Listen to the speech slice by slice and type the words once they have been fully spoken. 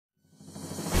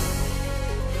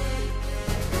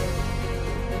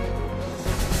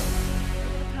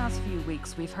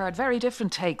weeks, we've heard very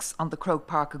different takes on the Croke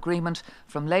Park Agreement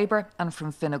from Labour and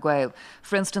from Fine Gael.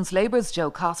 For instance, Labour's Joe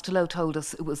Costello told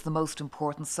us it was the most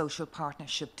important social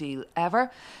partnership deal ever.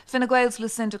 Fine Gael's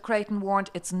Lucinda Creighton warned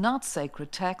it's not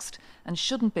sacred text and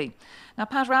shouldn't be. Now,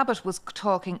 Pat Rabbitte was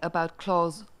talking about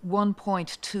clause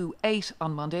 1.28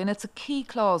 on Monday, and it's a key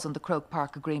clause in the Croke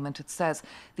Park Agreement. It says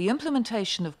the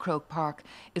implementation of Croke Park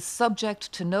is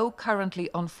subject to no currently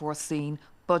unforeseen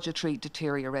budgetary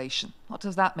deterioration. What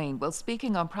does that mean? Well,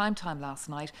 speaking on primetime last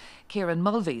night, Kieran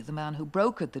Mulvey, the man who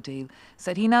brokered the deal,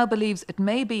 said he now believes it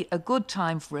may be a good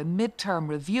time for a mid-term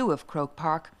review of Croke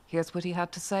Park. Here's what he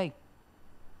had to say.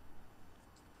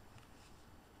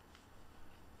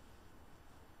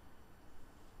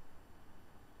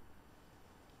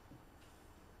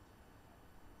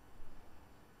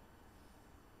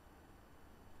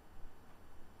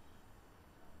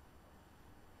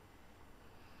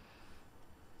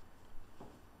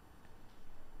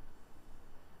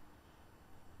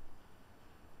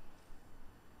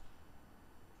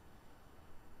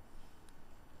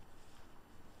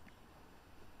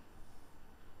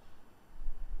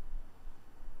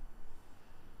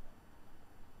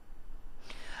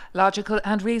 Logical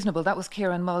and reasonable. That was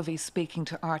Kieran Mulvey speaking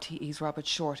to RTE's Robert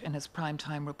Short in his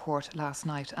primetime report last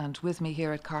night. And with me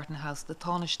here at Carton House, the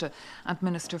Tánaiste and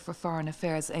Minister for Foreign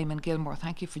Affairs, Eamon Gilmore.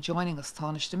 Thank you for joining us,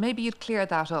 Tánaiste. Maybe you'd clear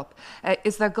that up.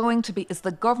 Is the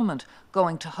government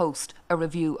going to host a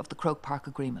review of the Croke Park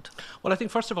Agreement? Well, I think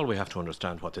first of all we have to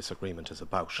understand what this agreement is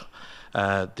about.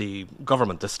 The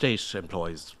government, the state,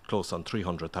 employs close on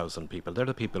 300,000 people. They're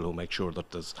the people who make sure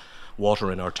that there's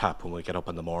water in our tap when we get up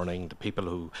in the morning, the people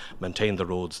who maintain the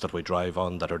roads that we drive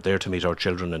on, that are there to meet our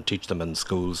children and teach them in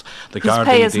schools. Whose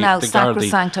pay is now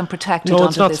sacrosanct and protected under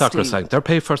this deal. No, it's not sacrosanct. Their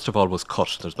pay, first of all, was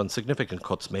cut. There's been significant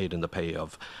cuts made in the pay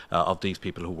of these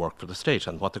people who work for the state.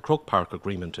 And what the Croke Park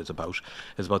Agreement is about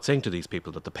saying to these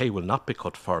people that the pay will not be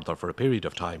cut further for a period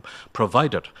of time,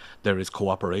 provided there is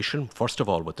cooperation, first of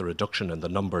all, with the reduction in the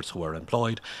numbers who are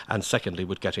employed, and secondly,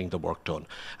 with getting the work done.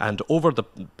 And over the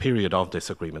period of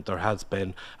this agreement, there has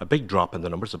been a big drop in the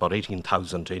numbers, about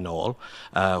 18,000 in all,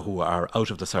 who are out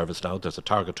of the service now. There's a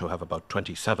target to have about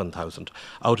 27,000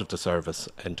 out of the service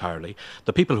entirely.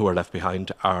 The people who are left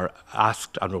behind are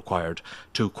asked and required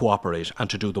to cooperate and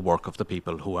to do the work of the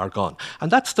people who are gone.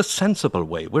 And that's the sensible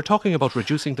way. We're talking about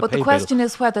reducing the pay bill. But the question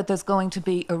is whether there's going to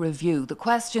be a review. The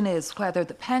question is whether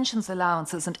the pensions,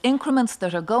 allowances and increments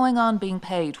that are going on being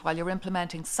paid while you're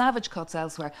implementing savage cuts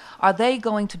elsewhere, are they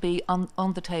going to be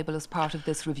on the table as part of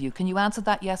this review? Can you answer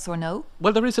that yes or no?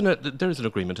 Well, there is an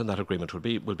agreement, and that agreement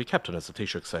will be kept. And as the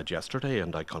Taoiseach said yesterday,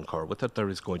 and I concur with it, there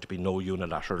is going to be no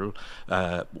unilateral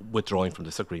withdrawing from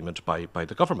this agreement by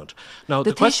the government. Now,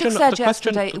 the Taoiseach said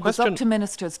yesterday it was up to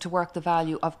ministers to work the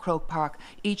value of Croke Park,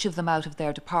 each of them out of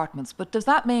their departments. But does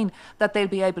that mean that they'll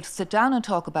be able to sit down and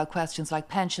talk about questions like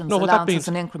pensions, allowances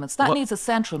and increments? That needs a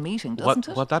central meeting, doesn't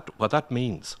it? What that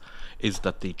means is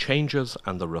that the changes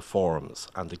and the reforms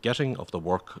and the getting of the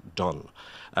work done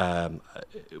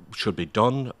should be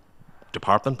done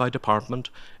department by department,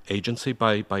 agency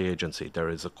by agency. There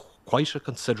is quite a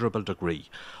considerable degree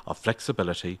of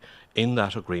flexibility in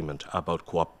that agreement about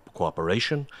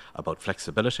cooperation, about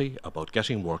flexibility, about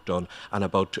getting work done, and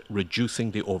about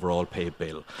reducing the overall pay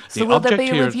bill. So will there be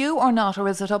a review or not, or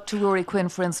is it up to Rory Quinn,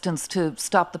 for instance, to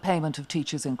stop the payment of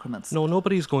teachers' increments? No,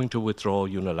 nobody's going to withdraw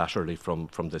unilaterally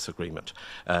from this agreement.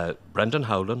 Brendan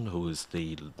Howlin, who is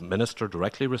the minister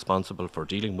directly responsible for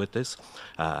dealing with this,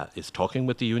 is talking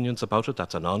with the unions about it.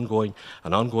 That's an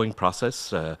ongoing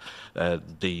process.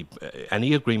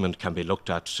 Any agreement can be looked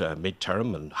at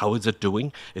mid-term, and how is it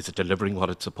doing? Is it delivering what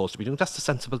it's supposed to be doing? That's the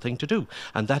sensible thing to do,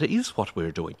 and that is what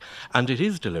we're doing. And it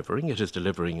is delivering. It is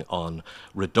delivering on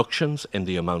reductions in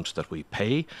the amount that we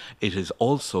pay. It is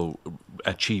also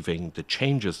achieving the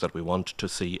changes that we want to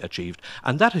see achieved,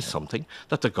 and that is something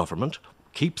that the government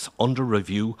keeps under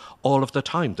review all of the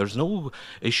time. There's no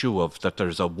issue of that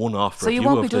there's a one-off review of this. So you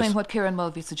won't be doing what Kieran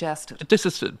Mulvey suggested? This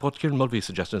is what Kieran Mulvey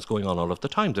suggested is going on all of the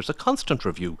time. There's a constant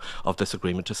review of this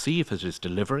agreement to see if it is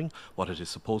delivering what it is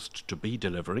supposed to be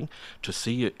delivering, to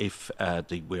see if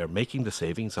we are making the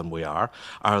savings, and we are.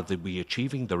 Are we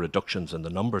achieving the reductions in the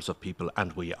numbers of people,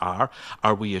 and we are.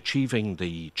 Are we achieving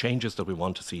the changes that we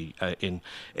want to see in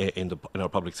our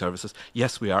public services?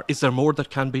 Yes, we are. Is there more that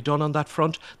can be done on that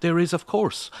front? There is, of course.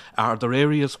 Are there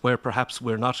areas where perhaps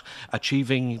we're not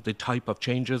achieving the type of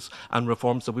changes and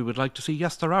reforms that we would like to see?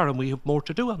 Yes, there are, and we have more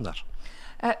to do on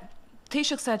that.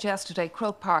 Taoiseach said yesterday,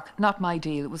 Croke Park, not my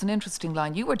deal. It was an interesting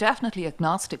line. You were definitely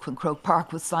agnostic when Croke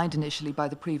Park was signed initially by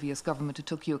the previous government. It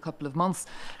took you a couple of months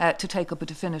to take up a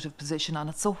definitive position on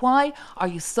it. So why are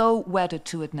you so wedded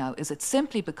to it now? Is it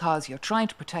simply because you're trying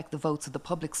to protect the votes of the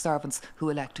public servants who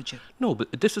elected you? No,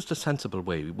 but this is the sensible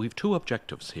way. We've two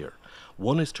objectives here.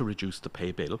 One is to reduce the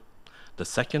pay bill. The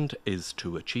second is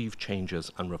to achieve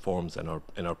changes and reforms in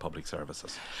our public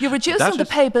services. You're reducing the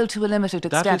pay bill to a limited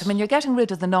extent. I mean, you're getting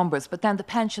rid of the numbers, but then the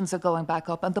pensions are going back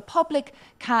up, and the public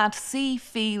can't see,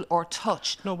 feel, or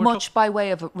touch much by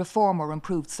way of reform or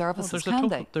improved services, can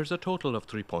they? There's a total of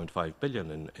 3.5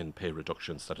 billion in pay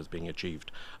reductions that is being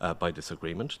achieved by this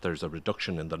agreement. There's a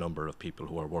reduction in the number of people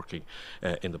who are working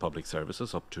in the public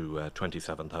services, up to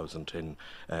 27,000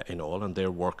 in all, and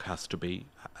their work has to be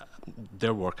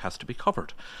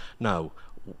covered. Now,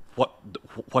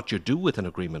 what you do with an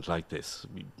agreement like this,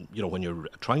 when you're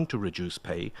trying to reduce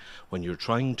pay, when you're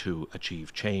trying to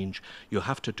achieve change, you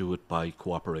have to do it by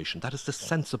cooperation. That is the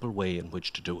sensible way in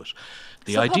which to do it.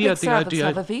 Public servants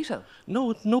have a veto?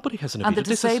 No, nobody has a veto. And the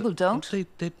disabled don't?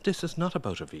 This is not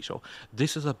about a veto.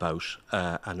 This is about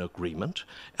an agreement.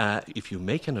 If you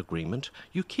make an agreement,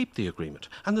 you keep the agreement.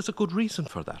 And there's a good reason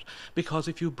for that. Because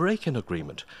if you break an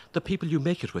agreement, the people you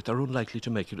make it with are unlikely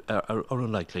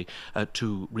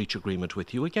to reach agreement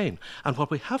with you again. And what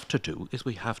we have to do is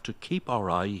we have to keep our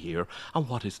eye here on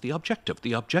what is the objective.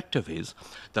 The objective is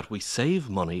that we save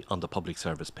money on the public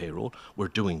service payroll. We're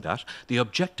doing that. The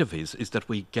objective is that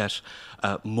we get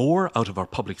more out of our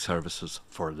public services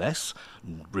for less,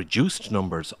 reduced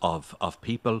numbers of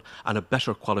people, and a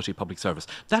better quality public service.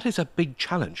 That is a big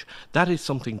challenge. That is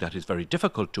something that is very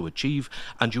difficult to achieve,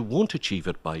 and you won't achieve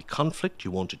it by conflict.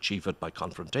 You won't achieve it by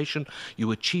confrontation.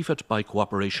 You achieve it by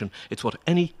cooperation. It's what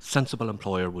any sensible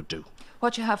employer would do.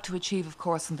 What you have to achieve, of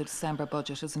course, in the December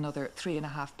budget is another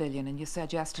 $3.5 billion. And you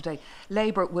said yesterday,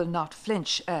 Labour will not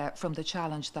flinch from the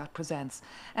challenge that presents.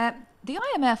 The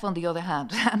IMF, on the other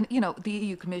hand, and the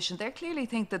EU Commission, they clearly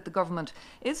think that the government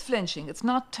is flinching. It's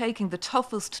not taking the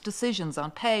toughest decisions on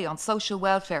pay, on social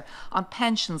welfare, on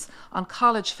pensions, on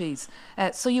college fees.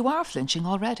 So you are flinching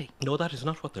already. No, that is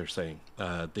not what they're saying.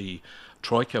 The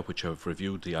Troika, which have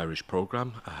reviewed the Irish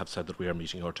programme, have said that we are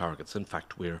meeting our targets. In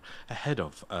fact, we're ahead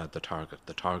of the target.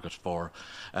 The target for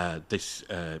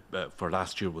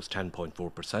last year was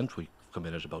 10.4%. We come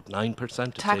in at about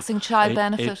 9%. Taxing child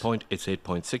benefit. It's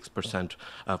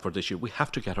 8.6% for this year. We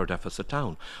have to get our deficit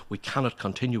down. We cannot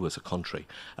continue as a country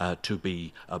to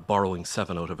be borrowing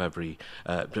 7 out of every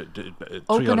 3 out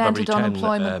of every 10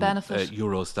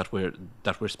 euros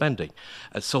that we're spending.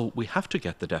 So we have to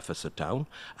get the deficit down,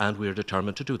 and we're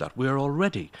determined to do that. We're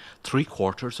already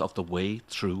 3/4 of the way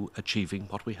through achieving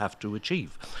what we have to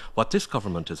achieve. What this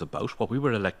government is about, what we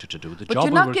were elected to do, the job we were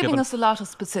given. But you're not giving us a lot of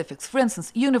specifics. For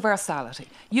instance, universal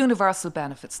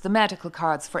benefits, the medical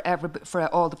cards for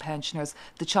all the pensioners,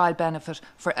 the child benefit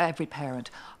for every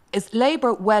parent. Is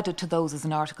Labour wedded to those as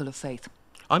an article of faith?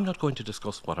 I'm not going to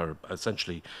discuss what are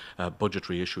essentially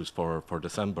budgetary issues for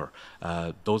December.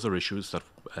 Those are issues that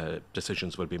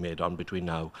decisions will be made on between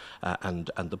now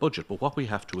and the budget. But what we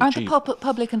have to achieve... Aren't the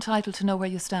public entitled to know where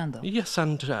you stand, though? Yes,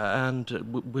 and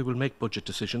we will make budget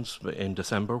decisions in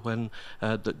December when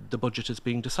the budget is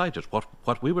being decided.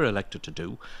 What we were elected to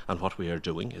do and what we are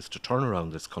doing is to turn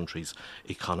around this country's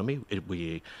economy.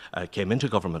 We came into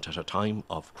government at a time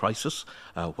of crisis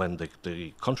when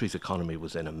the country's economy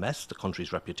was in a mess. The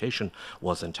country's reputation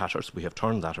was in tatters. We have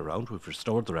turned that around. We've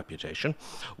restored the reputation.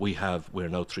 We're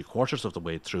now 3/4 of the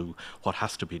way through what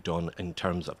has to be done in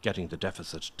terms of getting the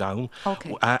deficit down.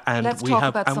 Okay. And we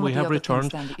have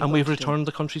returned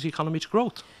the country's economy to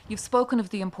growth. You've spoken of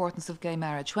the importance of gay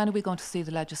marriage. When are we going to see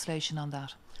the legislation on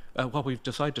that? What we've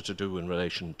decided to do in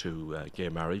relation to gay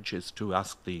marriage is to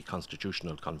ask the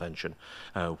Constitutional Convention,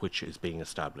 which is being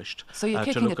established. So you're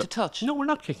kicking it to touch? No, we're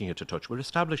not kicking it to touch. We're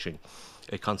establishing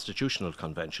a Constitutional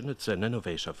Convention. It's an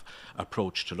innovative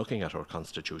approach to looking at our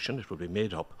Constitution. It will be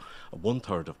made up of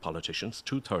 1/3 of politicians,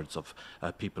 2/3 of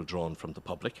people drawn from the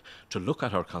public, to look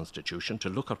at our Constitution, to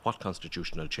look at what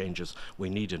constitutional changes we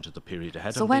need into the period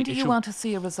ahead. So when do you want to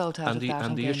see a result out of that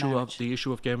on gay marriage? The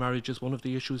issue of gay marriage is one of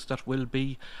the issues that will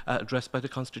be addressed by the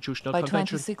Constitutional Convention. By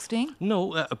 2016?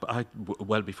 No,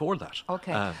 well before that.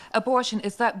 Okay. Abortion,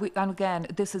 is that, and again,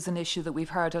 this is an issue that we've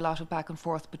heard a lot of back and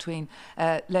forth between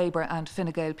Labour and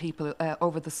Fine Gael people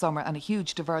over the summer, and a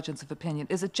huge divergence of opinion.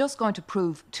 Is it just going to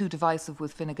prove too divisive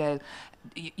with Fine Gael?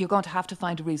 You're going to have to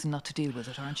find a reason not to deal with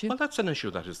it, aren't you? Well, that's an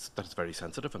issue that is very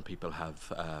sensitive, and people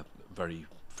have very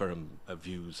firm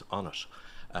views on it.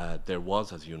 There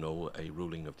was, as you know, a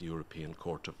ruling of the European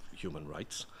Court of Human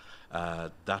Rights.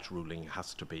 That ruling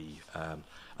has to be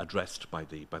addressed by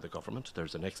the government.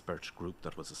 There's an expert group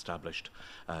that was established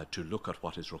to look at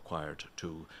what is required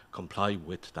to comply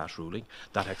with that ruling.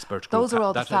 That expert group. Those are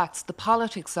all the facts. The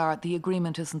politics are the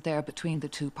agreement isn't there between the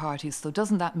two parties. So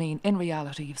doesn't that mean, in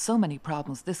reality, you've so many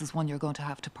problems, this is one you're going to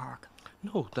have to park?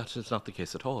 No, that is not the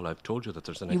case at all. I've told you that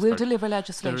there's an expert... You will deliver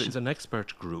legislation? There is an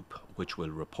expert group which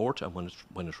will report, and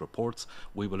when it reports,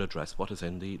 we will address what is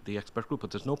in the expert group.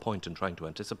 But there's no point in trying to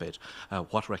anticipate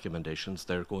what recommendations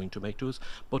they're going to make to us.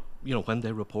 But, when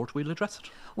they report, we'll address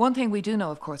it. One thing we do know,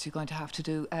 of course, you're going to have to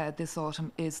do this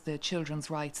autumn is the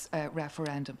children's rights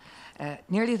referendum.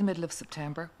 Nearly the middle of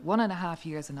September, 1.5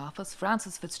 years in office.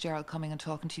 Francis Fitzgerald coming and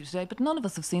talking to you today, but none of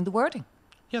us have seen the wording.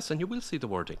 Yes, and you will see the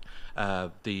wording.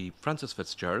 The Francis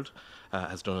Fitzgerald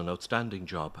has done an outstanding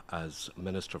job as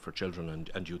Minister for Children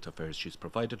and Youth Affairs. She's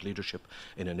provided leadership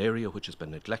in an area which has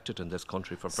been neglected in this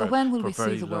country for very long. So when will we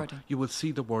see the wording? You will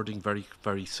see the wording very,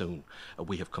 very soon.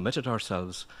 We have committed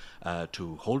ourselves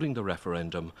to holding the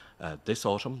referendum this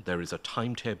autumn. There is a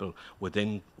timetable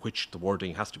within which the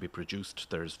wording has to be produced.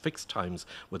 There's fixed times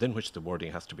within which the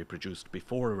wording has to be produced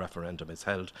before a referendum is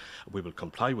held. We will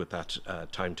comply with that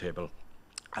timetable.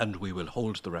 And we will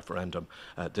hold the referendum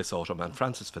this autumn. And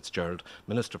Francis Fitzgerald,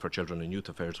 Minister for Children and Youth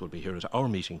Affairs, will be here at our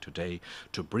meeting today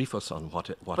to brief us on what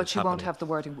is happening. But she won't have the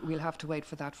wording. We'll have to wait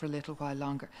for that for a little while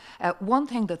longer. One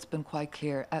thing that's been quite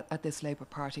clear at this Labour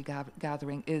Party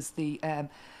gathering is the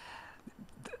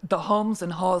hums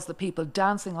and haws, the people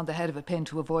dancing on the head of a pin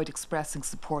to avoid expressing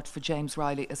support for James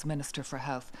Riley as Minister for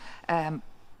Health.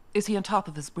 Is he on top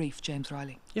of his brief, James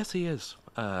Riley? Yes, he is.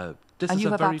 And you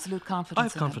have absolute confidence in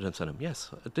him? I have confidence in him,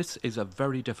 yes. This is a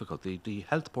very difficult, the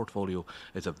health portfolio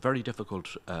is a very difficult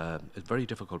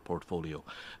portfolio.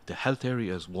 The health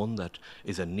area is one that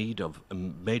is in need of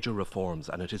major reforms,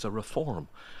 and it is a reform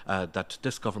that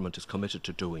this government is committed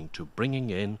to doing, to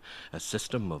bringing in a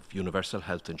system of universal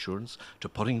health insurance, to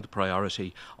putting the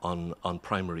priority on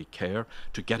primary care,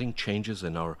 to getting changes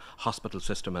in our hospital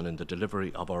system and in the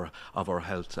delivery of our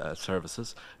health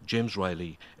services. James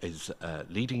Riley is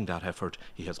leading that effort.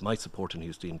 He has my support, and he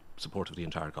has the support of the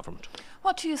entire government.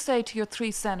 What do you say to your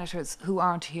 3 senators who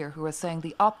aren't here, who are saying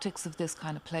the optics of this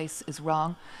kind of place is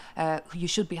wrong? You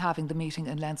should be having the meeting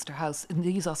in Leinster House in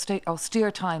these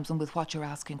austere times and with what you're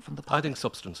asking from the public. I think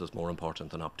substance is more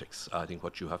important than optics. I think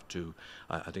what you have to,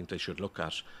 I think they should look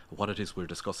at what it is we're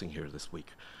discussing here this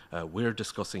week. We're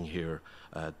discussing here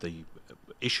the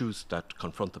issues that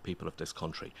confront the people of this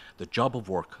country, the job of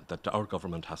work that our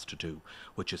government has to do,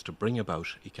 which is to bring about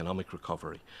economic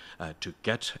recovery, to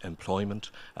get employment,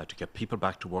 to get people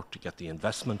back to work, to get the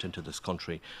investment into this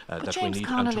country that we need. But James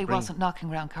Connolly wasn't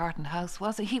knocking around Carton House,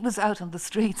 was he? He was out on the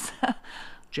streets.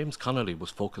 James Connolly was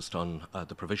focused on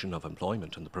the provision of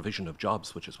employment and the provision of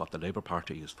jobs, which is what the Labour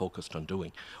Party is focused on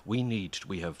doing.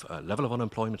 We have a level of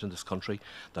unemployment in this country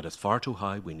that is far too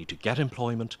high. We need to get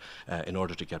employment in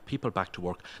order to get people back to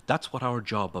work. That's what our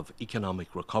job of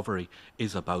economic recovery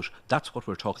is about. That's what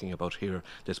we're talking about here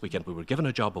this weekend. We were given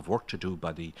a job of work to do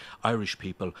by the Irish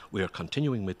people. We are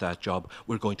continuing with that job.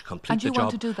 We're going to complete the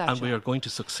job, and we are going to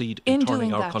succeed in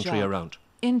turning our country around.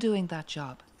 In doing that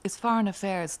job, is Foreign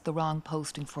Affairs the wrong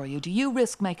posting for you? Do you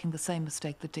risk making the same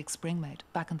mistake that Dick Spring made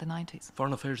back in the 90s?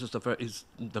 Foreign Affairs is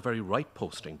the very right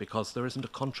posting, because there isn't a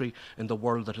country in the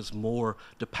world that is more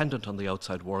dependent on the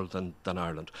outside world than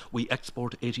Ireland. We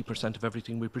export 80% of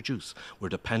everything we produce. We're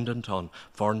dependent on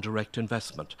foreign direct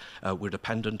investment. We're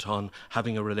dependent on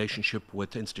having a relationship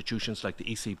with institutions like the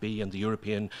ECB and the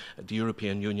European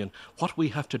Union. What we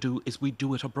have to do is we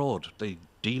do it abroad. The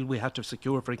deal we had to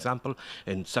secure, for example,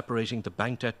 in separating the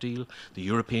bank debt deal, the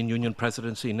European Union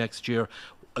presidency next year,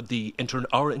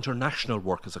 our international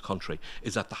work as a country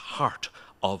is at the heart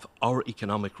of our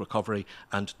economic recovery,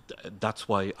 and that's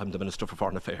why I'm the Minister for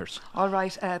Foreign Affairs. All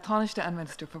right, Tánaiste and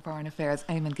Minister for Foreign Affairs,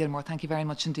 Eamon Gilmore, thank you very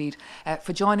much indeed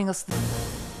for joining us.